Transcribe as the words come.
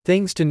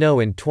Things to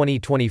know in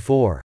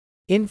 2024.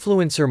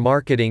 Influencer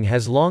marketing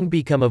has long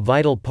become a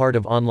vital part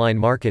of online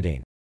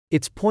marketing.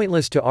 It's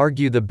pointless to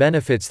argue the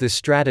benefits this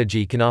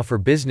strategy can offer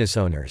business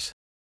owners.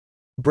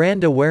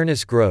 Brand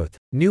awareness growth,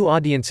 new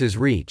audiences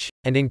reach,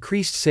 and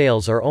increased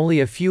sales are only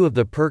a few of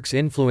the perks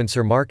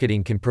influencer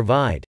marketing can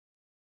provide.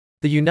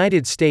 The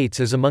United States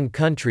is among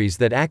countries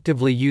that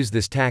actively use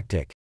this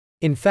tactic.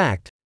 In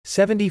fact,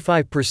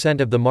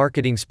 75% of the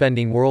marketing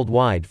spending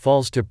worldwide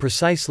falls to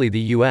precisely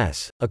the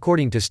US,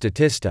 according to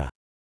Statista.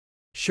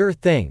 Sure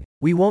thing,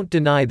 we won't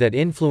deny that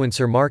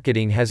influencer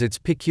marketing has its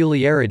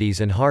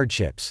peculiarities and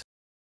hardships.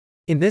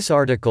 In this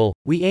article,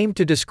 we aim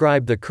to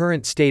describe the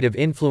current state of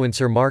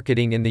influencer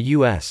marketing in the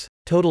US,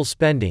 total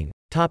spending,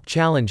 top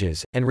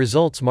challenges, and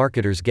results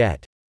marketers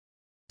get.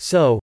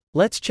 So,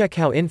 let's check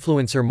how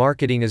influencer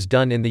marketing is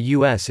done in the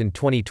US in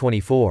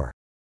 2024.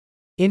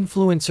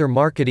 Influencer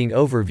marketing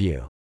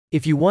overview.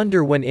 If you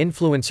wonder when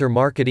influencer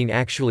marketing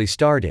actually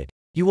started,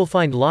 you will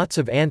find lots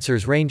of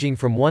answers ranging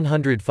from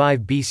 105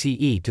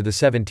 BCE to the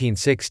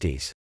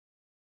 1760s.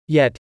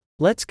 Yet,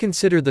 let's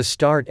consider the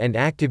start and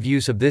active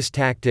use of this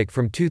tactic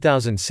from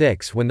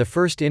 2006 when the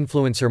first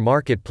influencer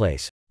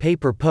marketplace,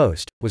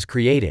 pay-per-post, was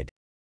created.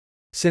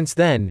 Since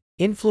then,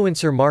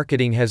 influencer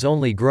marketing has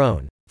only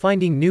grown,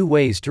 finding new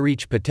ways to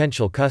reach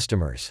potential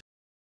customers.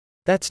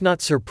 That's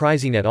not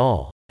surprising at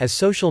all, as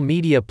social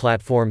media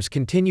platforms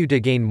continue to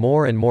gain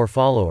more and more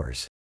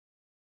followers.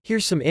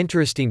 Here's some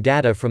interesting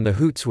data from the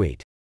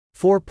Hootsuite.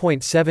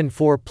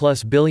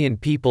 4.74+ billion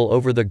people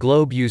over the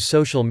globe use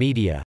social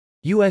media.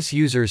 US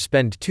users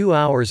spend 2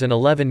 hours and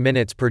 11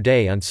 minutes per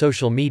day on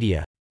social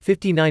media.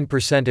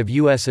 59% of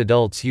US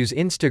adults use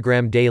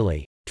Instagram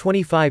daily.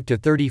 25 to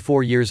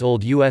 34 years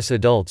old US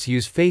adults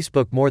use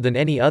Facebook more than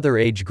any other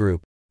age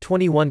group.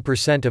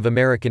 21% of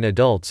American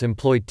adults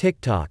employ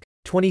TikTok.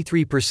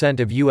 23%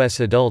 of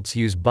US adults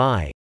use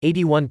Buy.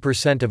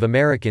 81% of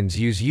Americans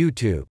use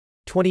YouTube.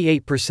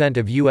 28%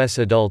 of US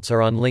adults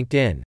are on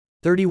LinkedIn.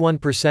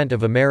 31%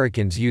 of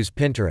Americans use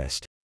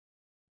Pinterest.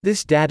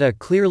 This data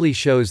clearly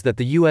shows that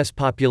the US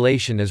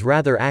population is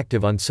rather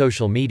active on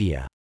social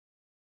media.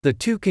 The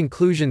two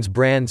conclusions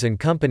brands and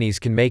companies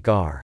can make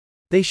are: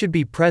 they should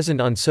be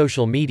present on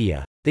social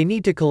media, they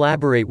need to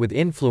collaborate with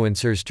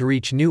influencers to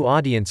reach new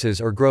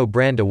audiences or grow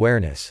brand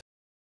awareness.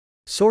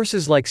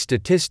 Sources like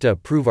Statista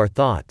prove our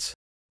thoughts.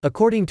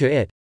 According to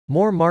it,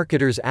 more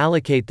marketers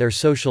allocate their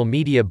social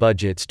media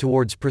budgets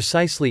towards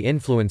precisely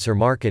influencer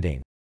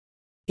marketing.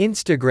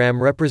 Instagram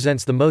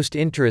represents the most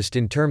interest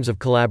in terms of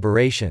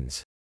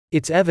collaborations.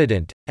 It's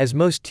evident, as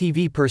most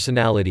TV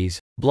personalities,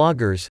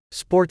 bloggers,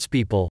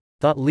 sportspeople,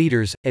 thought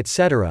leaders,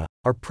 etc.,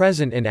 are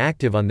present and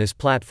active on this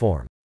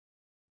platform.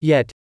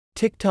 Yet,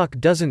 TikTok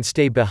doesn't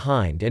stay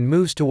behind and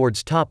moves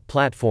towards top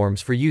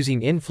platforms for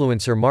using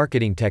influencer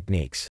marketing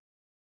techniques.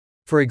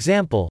 For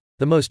example,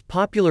 the most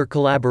popular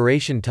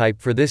collaboration type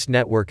for this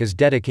network is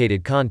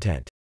dedicated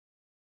content.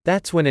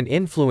 That's when an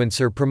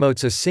influencer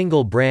promotes a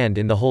single brand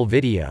in the whole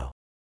video.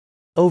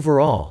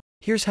 Overall,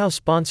 here's how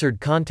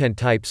sponsored content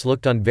types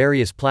looked on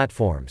various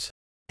platforms.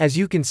 As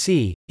you can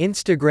see,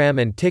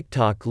 Instagram and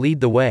TikTok lead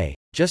the way,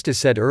 just as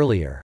said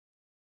earlier.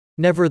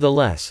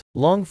 Nevertheless,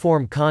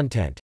 long-form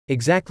content,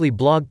 exactly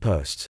blog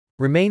posts,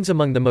 remains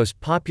among the most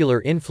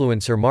popular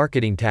influencer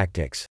marketing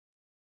tactics.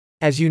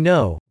 As you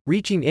know,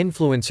 reaching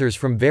influencers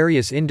from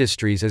various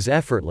industries is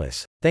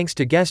effortless, thanks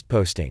to guest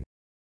posting.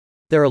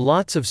 There are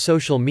lots of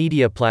social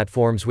media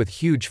platforms with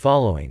huge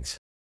followings.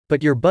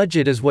 But your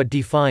budget is what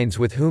defines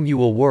with whom you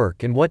will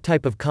work and what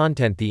type of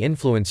content the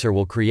influencer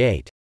will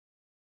create.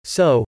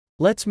 So,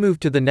 let's move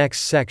to the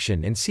next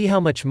section and see how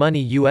much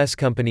money US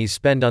companies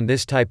spend on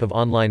this type of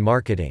online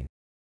marketing.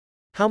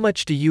 How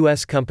much do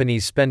US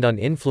companies spend on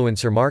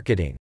influencer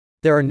marketing?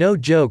 There are no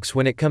jokes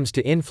when it comes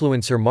to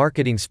influencer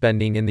marketing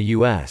spending in the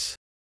US.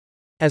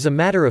 As a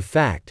matter of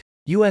fact,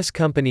 US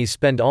companies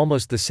spend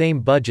almost the same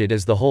budget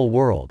as the whole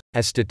world,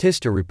 as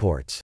Statista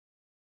reports.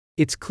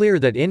 It's clear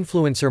that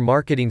influencer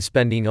marketing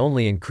spending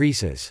only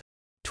increases.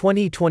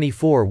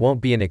 2024 won't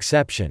be an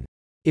exception.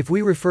 If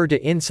we refer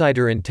to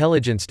insider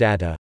intelligence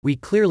data, we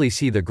clearly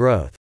see the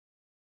growth.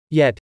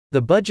 Yet,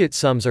 the budget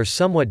sums are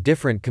somewhat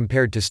different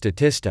compared to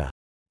Statista.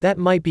 That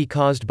might be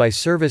caused by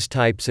service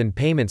types and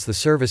payments the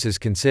services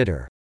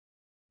consider.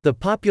 The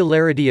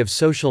popularity of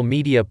social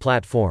media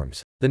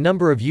platforms, the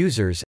number of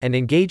users, and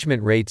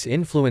engagement rates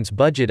influence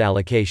budget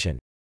allocation.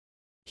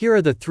 Here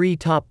are the 3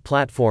 top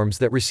platforms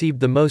that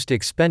received the most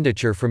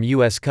expenditure from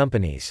US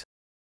companies.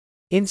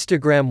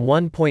 Instagram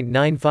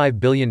 $1.95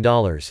 billion,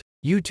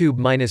 YouTube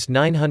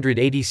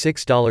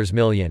 -$986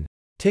 million,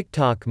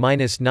 TikTok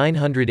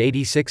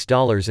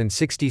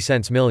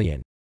 -$986.60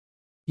 million.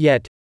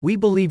 Yet, we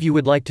believe you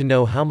would like to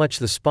know how much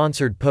the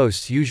sponsored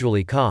posts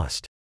usually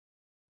cost.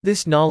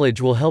 This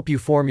knowledge will help you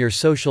form your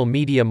social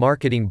media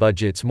marketing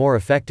budgets more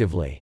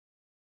effectively.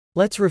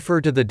 Let's refer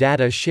to the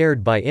data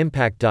shared by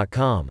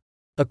Impact.com.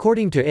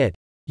 According to it,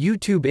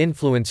 YouTube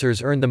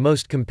influencers earn the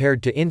most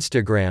compared to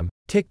Instagram,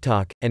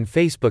 TikTok, and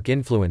Facebook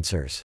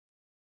influencers.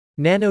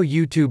 Nano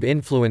YouTube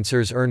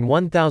influencers earn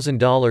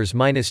 $1,000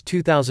 minus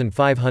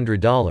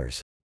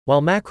 $2,500.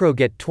 while macro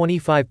get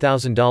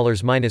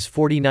 $25,000 minus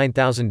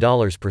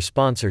 $49,000 per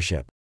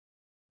sponsorship.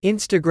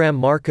 Instagram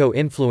Marco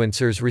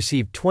influencers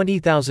receive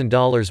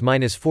 $20,000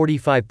 minus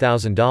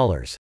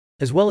 $45,000,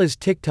 as well as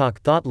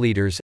TikTok thought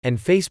leaders and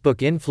Facebook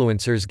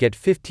influencers get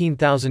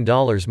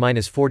 $15,000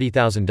 minus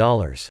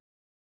 $40,000.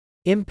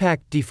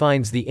 Impact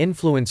defines the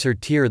influencer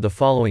tier the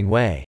following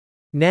way: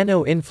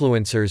 nano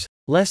influencers,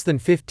 less than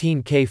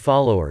 15K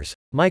followers;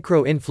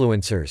 micro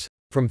influencers,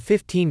 from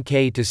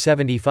 15K to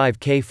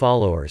 75K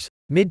followers;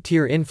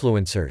 mid-tier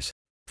influencers,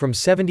 from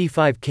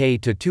 75K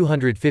to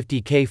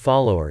 250K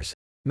followers;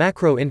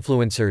 macro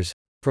influencers,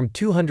 from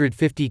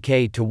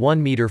 250K to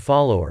 1 meter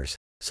followers;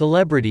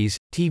 celebrities,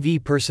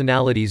 TV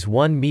personalities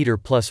 1 meter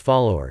plus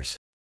followers.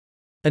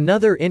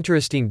 Another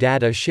interesting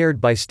data shared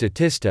by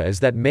Statista is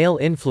that male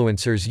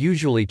influencers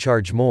usually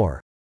charge more.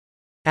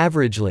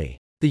 Averagely,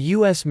 the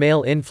US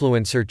male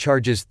influencer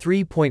charges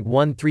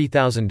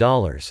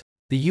 $3,130,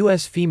 the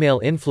US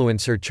female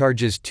influencer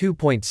charges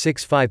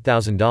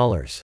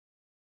 $2,650.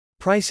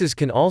 Prices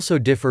can also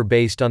differ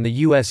based on the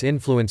US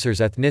influencer's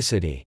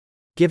ethnicity.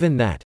 Given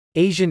that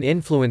Asian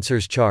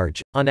influencers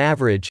charge, on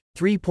average,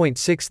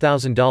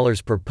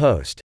 $3,600 per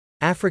post,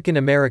 African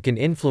American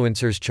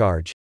influencers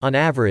charge, on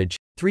average,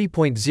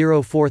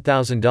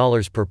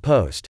 $3,04000 per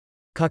post,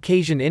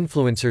 Caucasian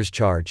influencers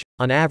charge,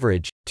 on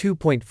average,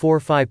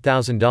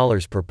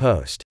 $2,45000 per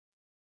post.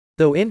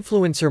 Though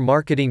influencer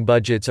marketing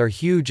budgets are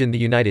huge in the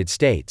United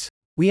States,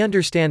 we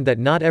understand that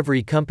not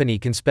every company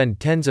can spend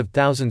tens of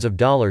thousands of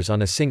dollars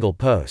on a single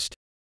post.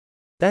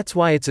 That's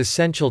why it's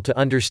essential to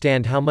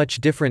understand how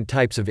much different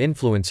types of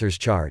influencers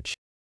charge.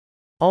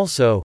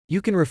 Also,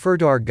 you can refer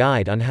to our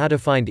guide on how to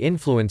find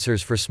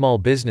influencers for small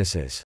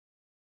businesses.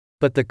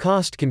 But the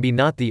cost can be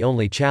not the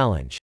only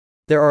challenge.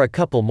 There are a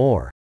couple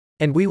more.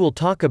 And we will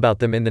talk about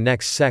them in the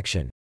next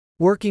section.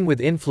 Working with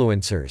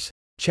influencers,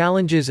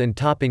 challenges and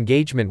top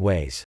engagement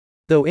ways.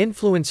 Though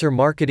influencer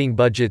marketing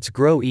budgets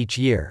grow each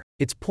year,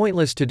 it's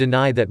pointless to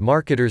deny that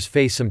marketers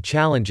face some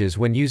challenges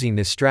when using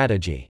this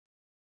strategy.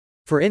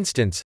 For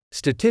instance,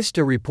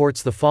 Statista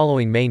reports the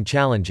following main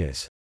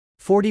challenges.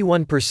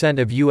 41%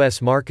 of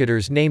US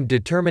marketers named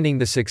determining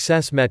the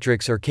success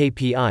metrics or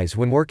KPIs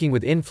when working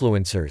with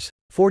influencers.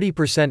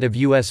 40% of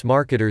US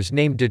marketers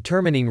named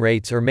determining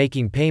rates or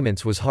making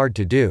payments was hard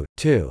to do,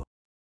 too.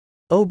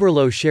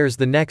 Oberlo shares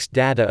the next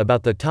data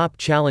about the top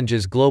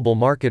challenges global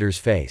marketers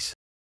face.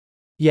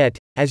 Yet,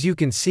 as you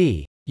can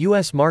see,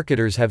 US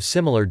marketers have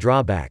similar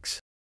drawbacks.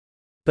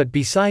 But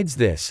besides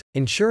this,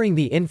 ensuring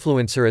the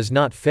influencer is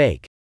not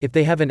fake, if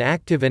they have an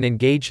active and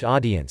engaged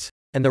audience,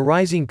 and the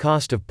rising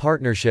cost of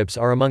partnerships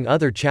are among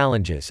other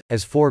challenges,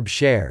 as Forbes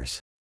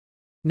shares.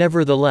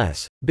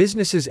 Nevertheless,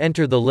 businesses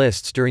enter the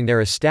lists during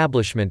their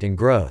establishment and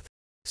growth.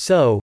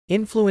 So,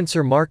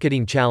 influencer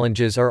marketing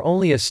challenges are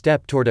only a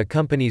step toward a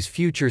company's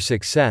future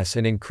success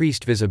and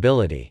increased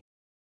visibility.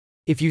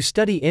 If you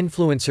study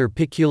influencer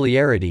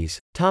peculiarities,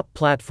 top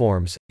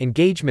platforms,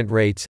 engagement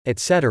rates,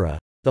 etc.,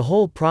 the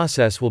whole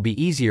process will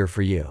be easier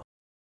for you.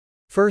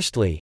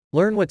 Firstly,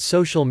 learn what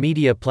social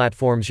media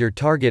platforms your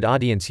target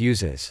audience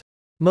uses.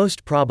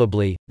 Most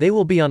probably, they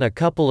will be on a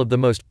couple of the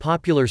most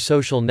popular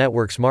social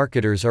networks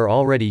marketers are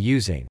already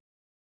using.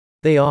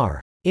 They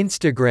are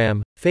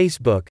Instagram,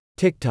 Facebook,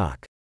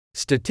 TikTok.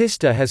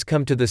 Statista has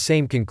come to the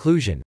same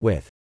conclusion,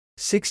 with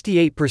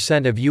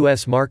 68% of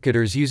US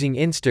marketers using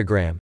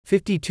Instagram,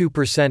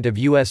 52% of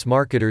US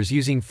marketers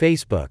using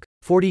Facebook,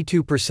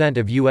 42%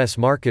 of US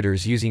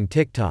marketers using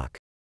TikTok.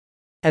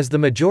 As the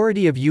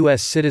majority of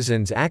US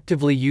citizens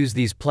actively use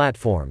these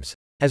platforms,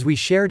 as we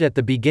shared at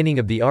the beginning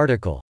of the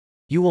article,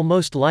 you will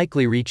most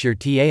likely reach your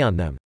TA on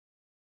them.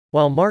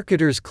 While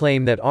marketers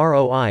claim that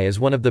ROI is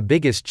one of the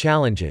biggest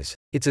challenges,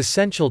 it's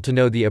essential to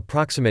know the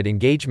approximate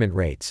engagement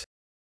rates.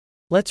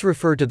 Let's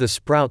refer to the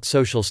Sprout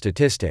social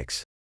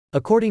statistics.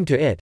 According to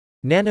it,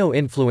 nano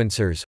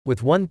influencers,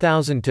 with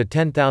 1,000 to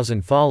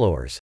 10,000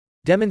 followers,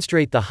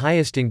 demonstrate the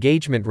highest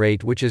engagement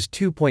rate, which is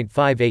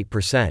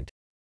 2.58%.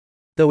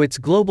 Though it's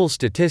global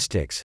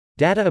statistics,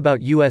 data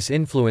about US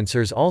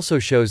influencers also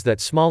shows that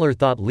smaller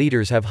thought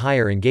leaders have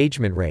higher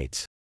engagement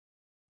rates.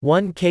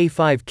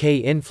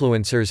 1K-5K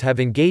influencers have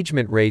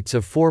engagement rates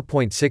of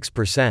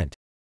 4.6%.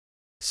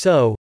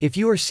 So, if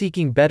you are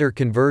seeking better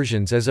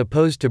conversions as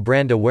opposed to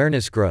brand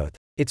awareness growth,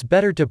 it's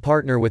better to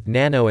partner with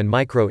nano and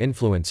micro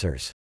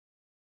influencers.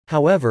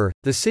 However,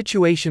 the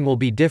situation will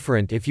be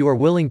different if you are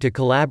willing to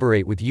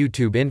collaborate with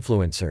YouTube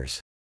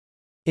influencers.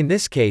 In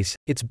this case,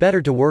 it's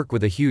better to work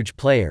with the huge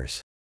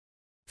players.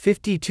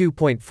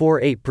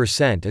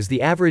 52.48% is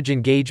the average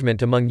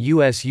engagement among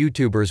US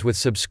YouTubers with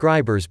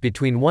subscribers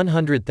between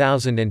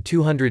 100,000 and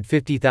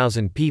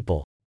 250,000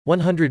 people.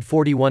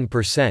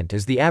 141%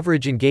 is the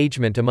average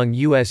engagement among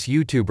US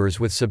YouTubers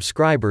with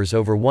subscribers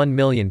over 1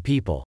 million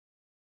people.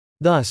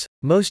 Thus,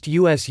 most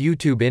US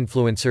YouTube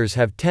influencers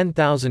have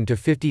 10,000 to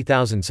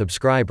 50,000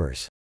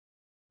 subscribers.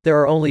 There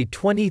are only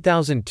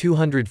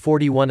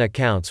 20,241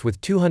 accounts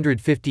with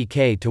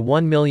 250K to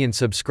 1 million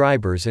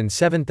subscribers and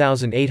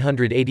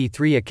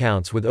 7,883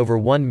 accounts with over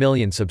 1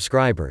 million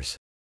subscribers.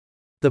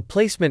 The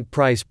placement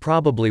price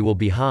probably will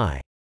be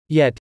high.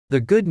 Yet, the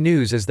good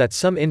news is that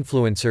some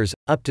influencers,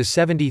 up to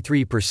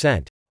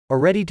 73%, are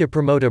ready to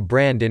promote a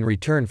brand in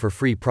return for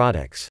free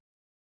products.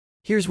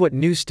 Here's what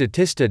new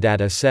Statista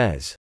data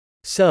says.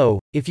 So,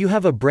 if you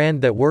have a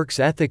brand that works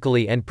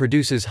ethically and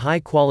produces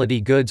high-quality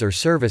goods or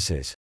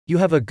services, you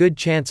have a good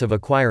chance of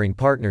acquiring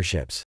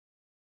partnerships.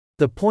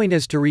 The point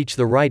is to reach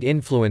the right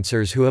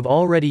influencers who have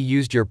already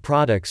used your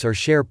products or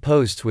share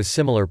posts with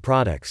similar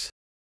products.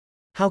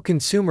 How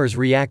consumers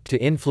react to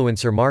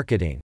influencer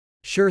marketing.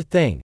 Sure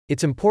thing,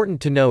 it's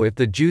important to know if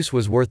the juice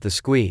was worth the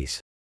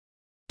squeeze.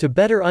 To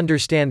better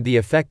understand the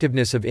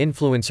effectiveness of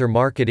influencer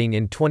marketing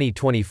in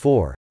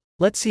 2024,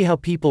 let's see how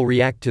people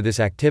react to this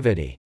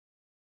activity.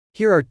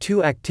 Here are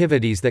 2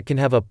 activities that can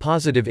have a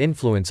positive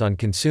influence on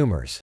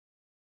consumers.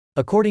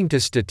 According to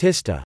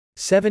Statista,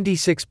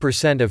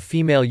 76% of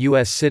female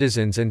U.S.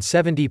 citizens and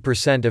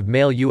 70% of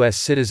male U.S.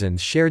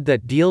 citizens shared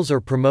that deals or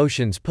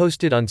promotions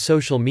posted on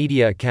social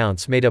media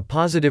accounts made a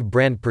positive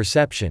brand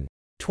perception.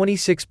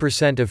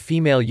 26% of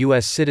female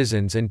U.S.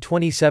 citizens and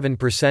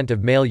 27%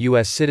 of male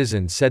U.S.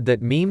 citizens said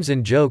that memes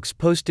and jokes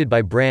posted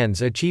by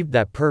brands achieved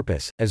that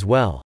purpose, as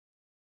well.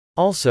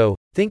 Also,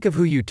 think of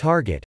who you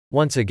target.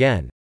 Once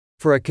again,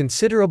 for a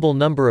considerable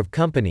number of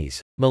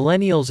companies,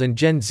 millennials and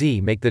Gen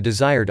Z make the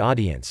desired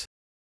audience.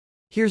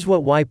 Here's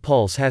what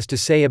YPulse has to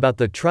say about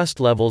the trust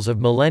levels of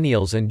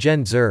millennials and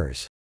Gen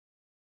Zers.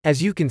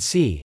 As you can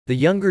see, the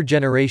younger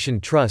generation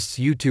trusts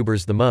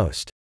YouTubers the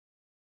most.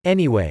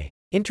 Anyway,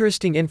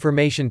 interesting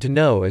information to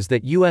know is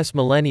that US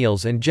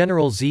millennials and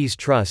General Z's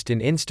trust in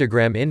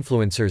Instagram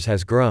influencers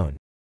has grown.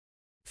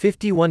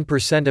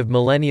 51% of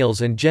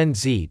millennials and Gen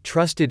Z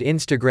trusted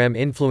Instagram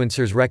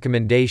influencers'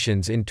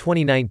 recommendations in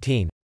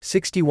 2019.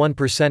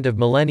 61% of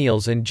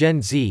millennials and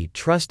Gen Z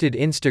trusted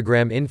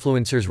Instagram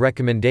influencers'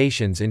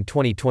 recommendations in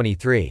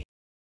 2023.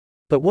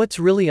 But what's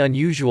really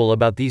unusual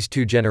about these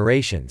 2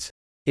 generations?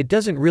 It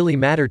doesn't really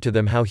matter to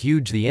them how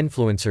huge the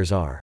influencers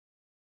are.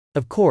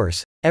 Of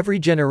course, every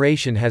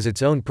generation has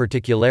its own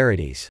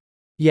particularities.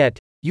 Yet,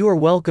 you are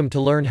welcome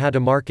to learn how to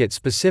market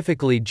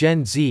specifically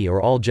Gen Z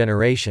or all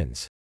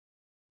generations.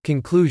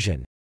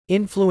 Conclusion.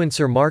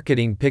 Influencer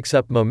marketing picks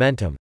up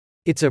momentum.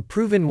 It's a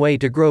proven way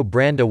to grow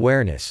brand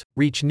awareness,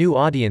 reach new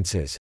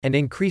audiences, and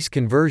increase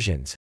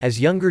conversions,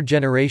 as younger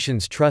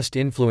generations trust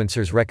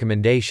influencers'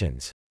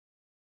 recommendations.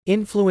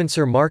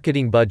 Influencer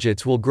marketing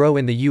budgets will grow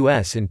in the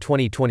US in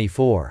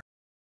 2024.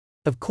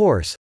 Of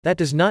course, that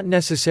does not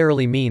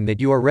necessarily mean that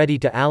you are ready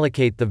to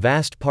allocate the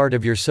vast part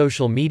of your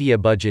social media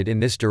budget in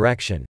this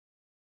direction.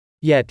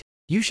 Yet,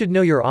 you should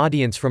know your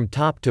audience from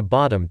top to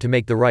bottom to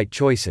make the right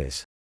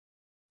choices.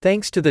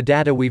 Thanks to the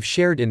data we've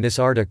shared in this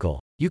article,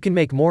 you can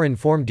make more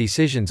informed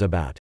decisions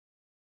about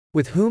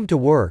with whom to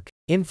work,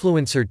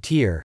 influencer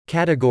tier,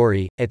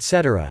 category,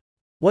 etc.,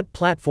 what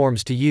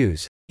platforms to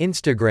use,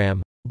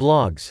 Instagram,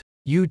 blogs,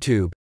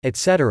 YouTube,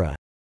 etc.,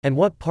 and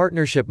what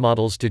partnership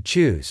models to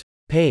choose,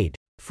 paid,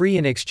 free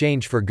in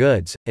exchange for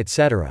goods,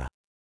 etc.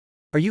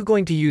 Are you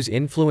going to use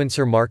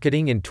influencer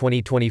marketing in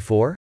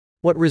 2024?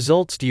 What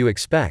results do you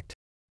expect?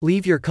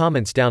 Leave your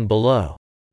comments down below.